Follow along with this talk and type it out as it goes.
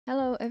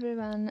Hello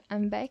everyone,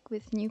 I'm back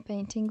with new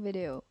painting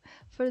video.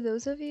 For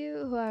those of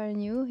you who are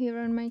new here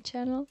on my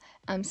channel,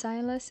 I'm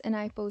Silas and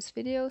I post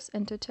videos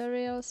and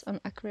tutorials on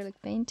acrylic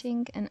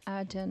painting and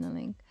art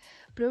journaling.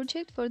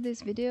 Project for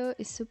this video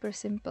is super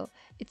simple,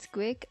 it's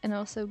quick and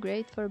also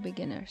great for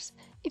beginners.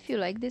 If you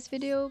like this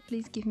video,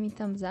 please give me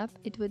thumbs up,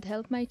 it would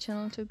help my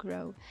channel to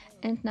grow.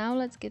 And now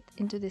let's get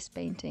into this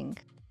painting.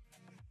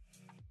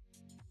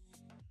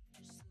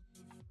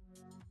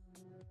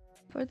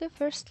 For the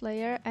first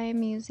layer I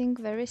am using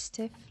very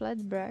stiff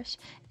flat brush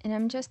and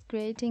I'm just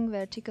creating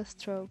vertical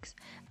strokes.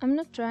 I'm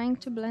not trying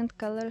to blend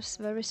colors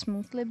very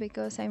smoothly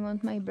because I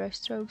want my brush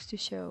strokes to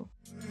show.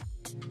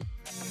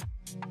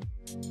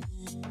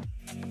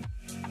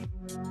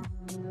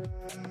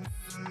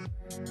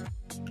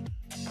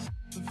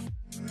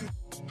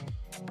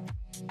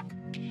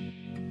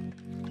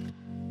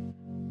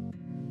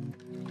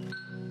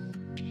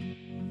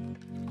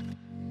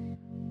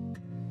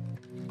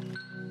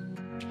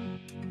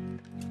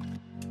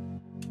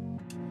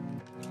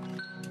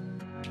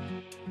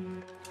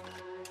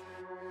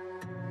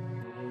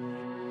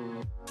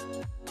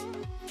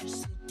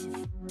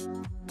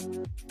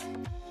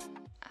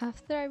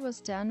 After I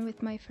was done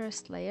with my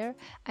first layer,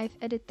 I've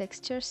added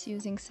textures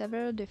using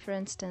several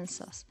different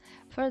stencils.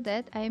 For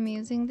that I am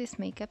using this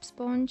makeup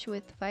sponge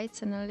with white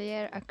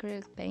Sennelier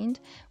acrylic paint,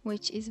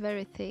 which is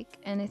very thick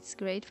and it's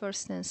great for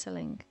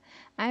stenciling.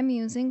 I'm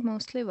using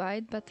mostly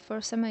white, but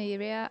for some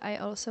area I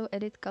also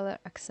added color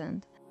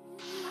accent.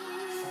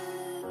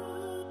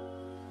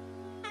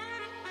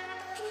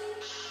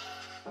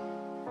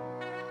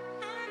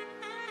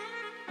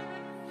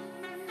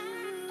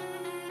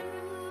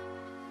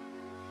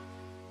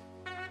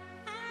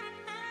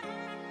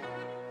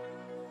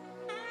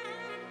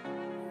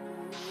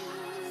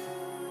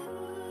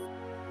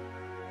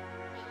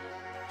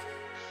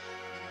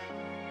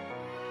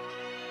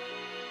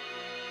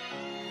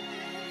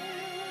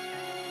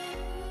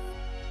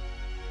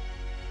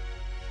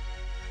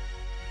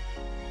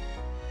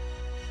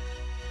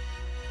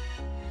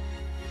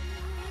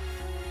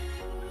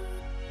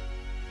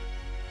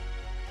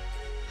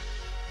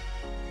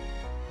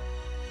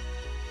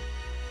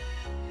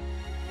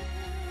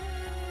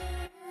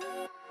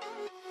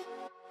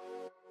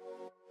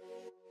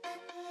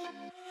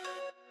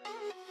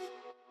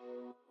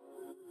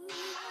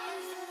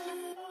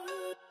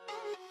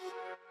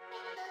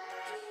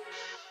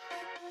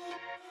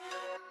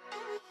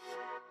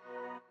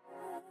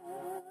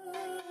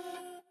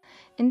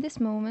 In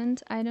this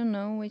moment, I don't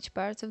know which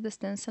parts of the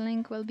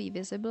stenciling will be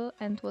visible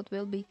and what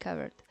will be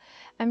covered.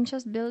 I'm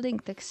just building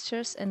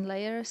textures and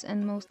layers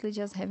and mostly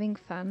just having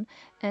fun,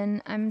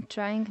 and I'm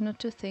trying not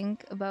to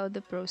think about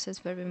the process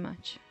very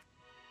much.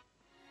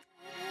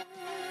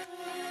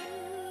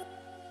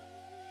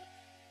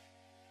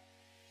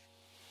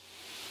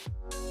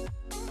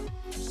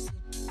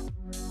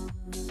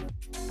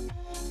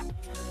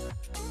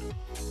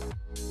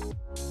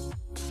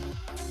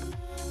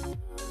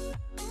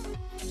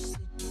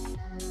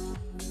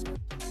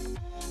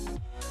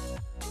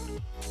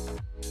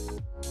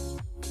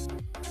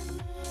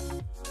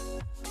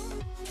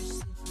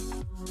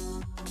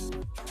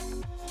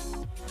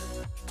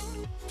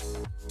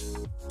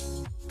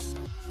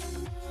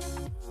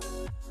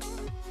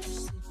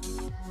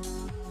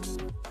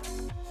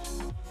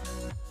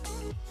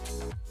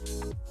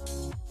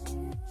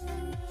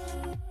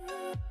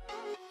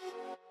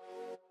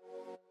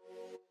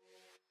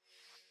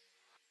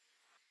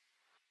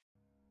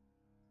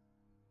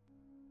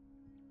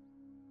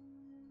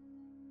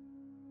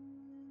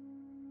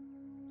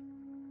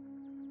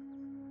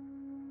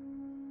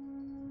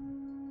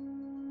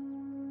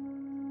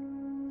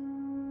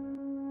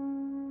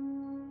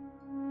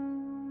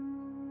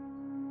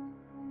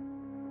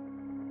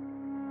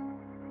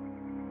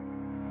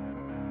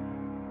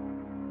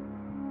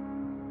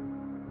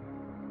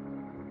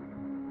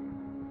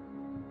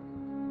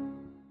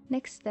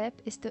 Next step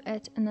is to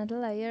add another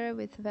layer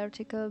with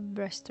vertical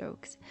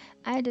brushstrokes.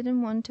 I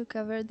didn't want to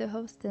cover the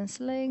whole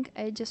stenciling,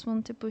 I just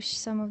want to push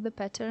some of the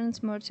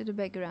patterns more to the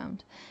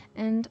background.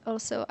 And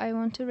also I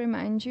want to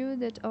remind you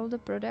that all the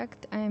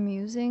product I am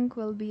using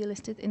will be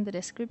listed in the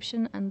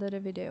description under the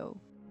video.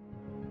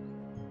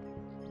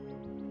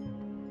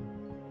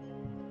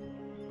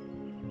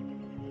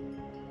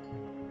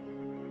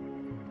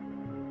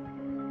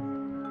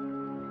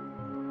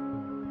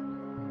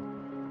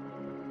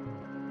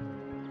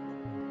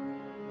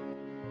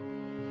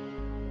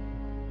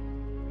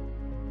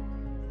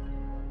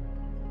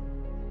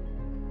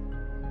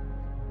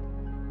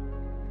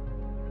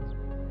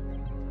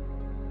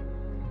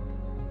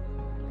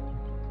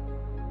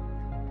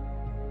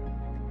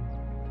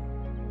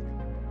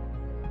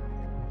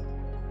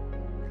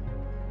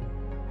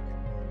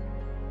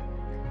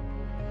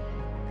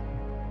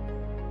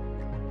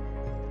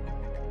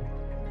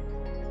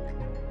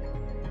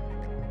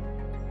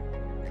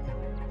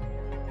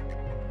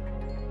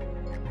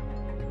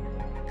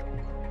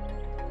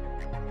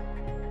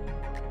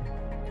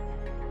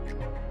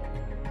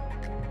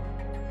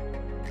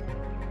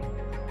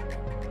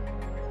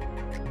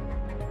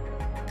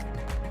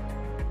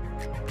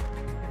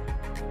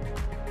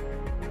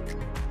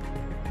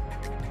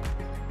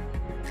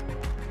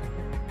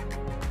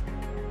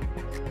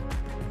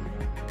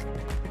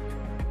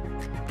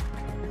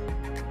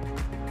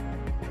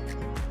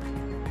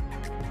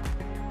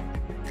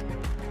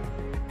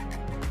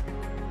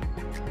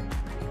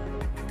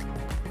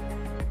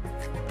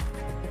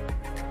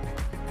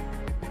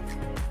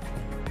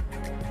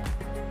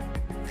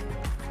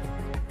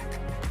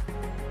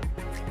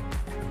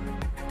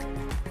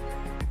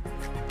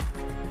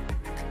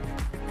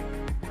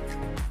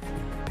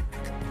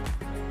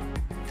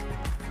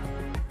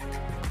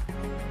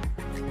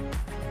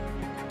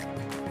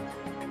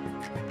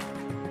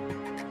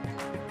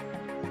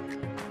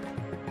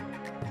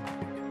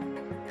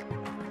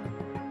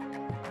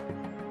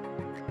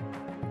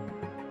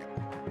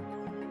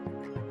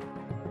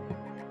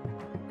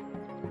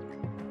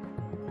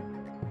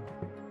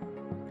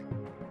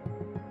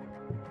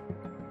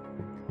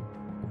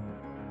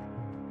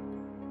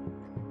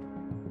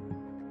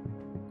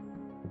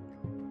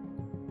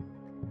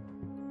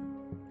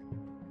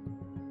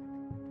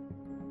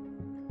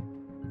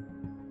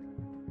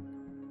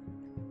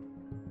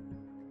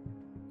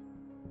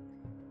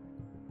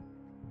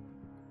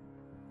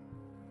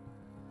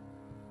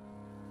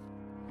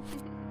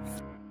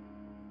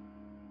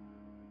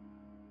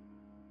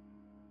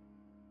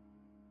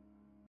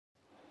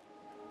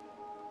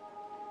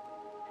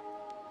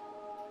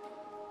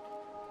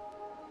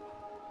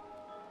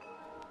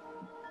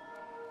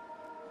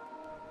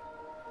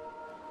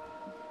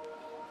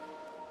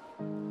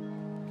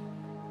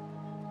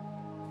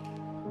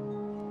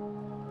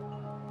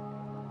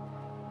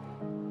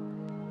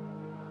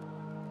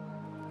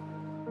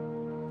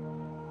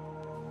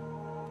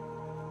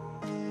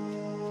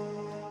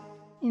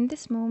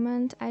 this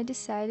moment I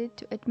decided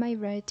to add my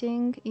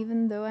writing,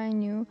 even though I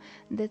knew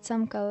that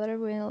some color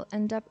will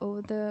end up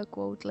over the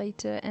quote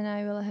later and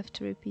I will have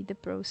to repeat the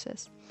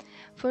process.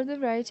 For the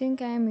writing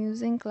I am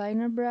using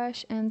liner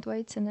brush and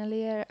white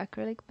Sennelier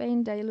acrylic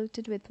paint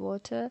diluted with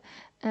water,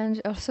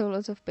 and also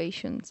lots of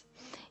patience.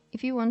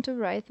 If you want to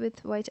write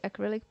with white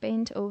acrylic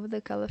paint over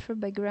the colorful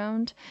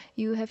background,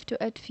 you have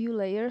to add few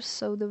layers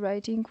so the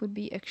writing would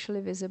be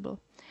actually visible.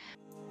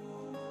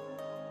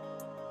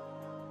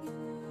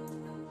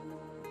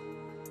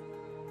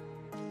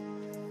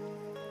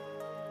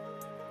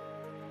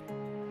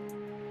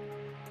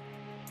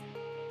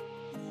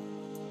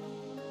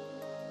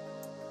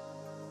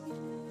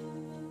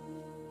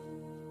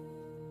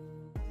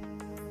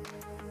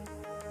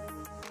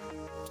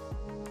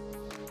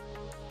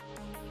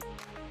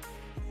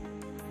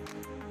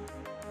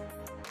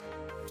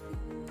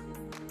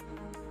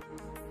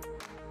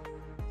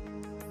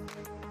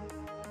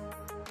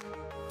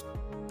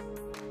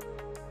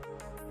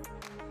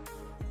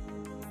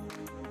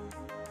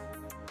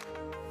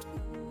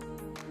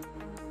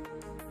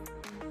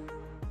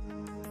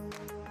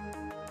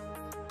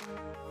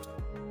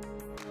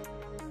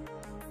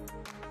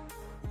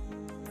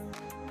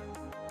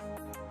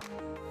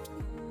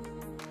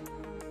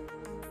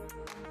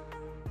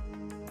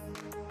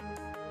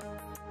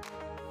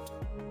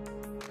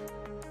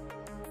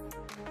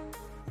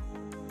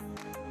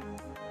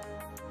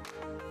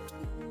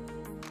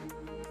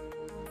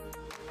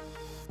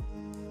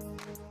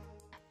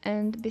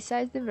 And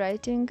besides the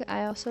writing,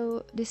 I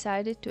also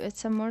decided to add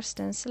some more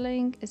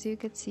stenciling. As you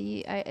can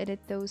see, I added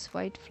those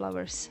white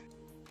flowers.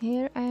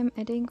 Here I am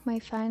adding my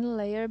final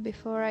layer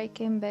before I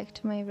came back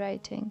to my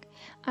writing.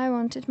 I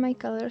wanted my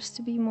colors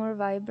to be more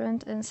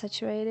vibrant and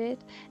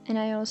saturated, and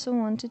I also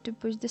wanted to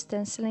push the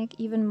stenciling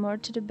even more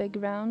to the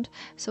background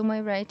so my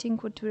writing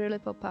would really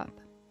pop up.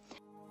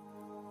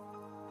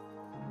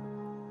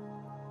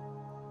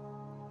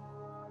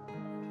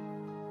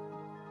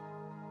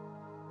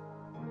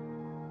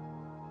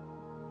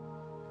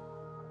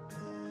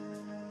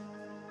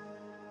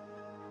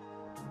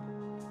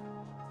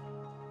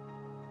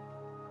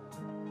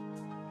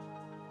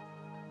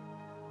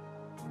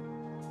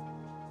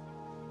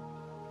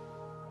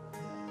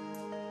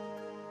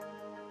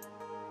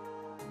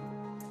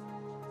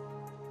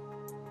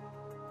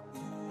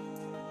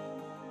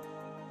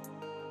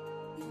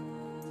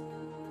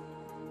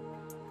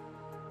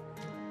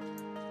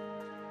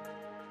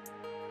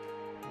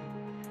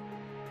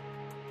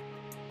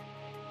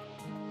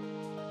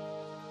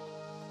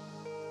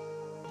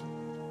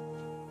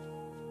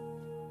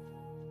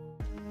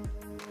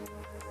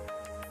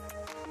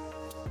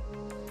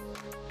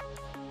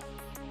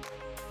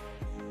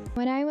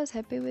 When I was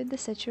happy with the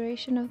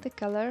saturation of the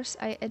colors,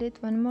 I added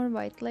one more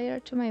white layer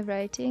to my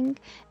writing,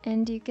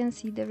 and you can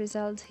see the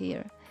results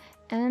here.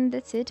 And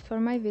that's it for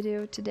my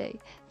video today.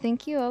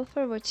 Thank you all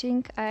for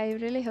watching. I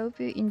really hope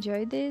you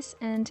enjoyed this,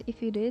 and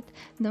if you did,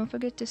 don't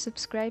forget to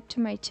subscribe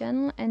to my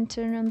channel and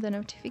turn on the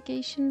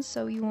notifications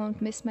so you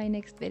won't miss my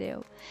next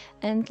video.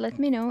 And let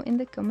me know in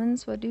the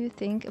comments what do you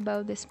think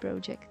about this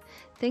project.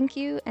 Thank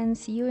you and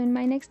see you in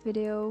my next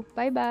video.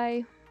 Bye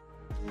bye!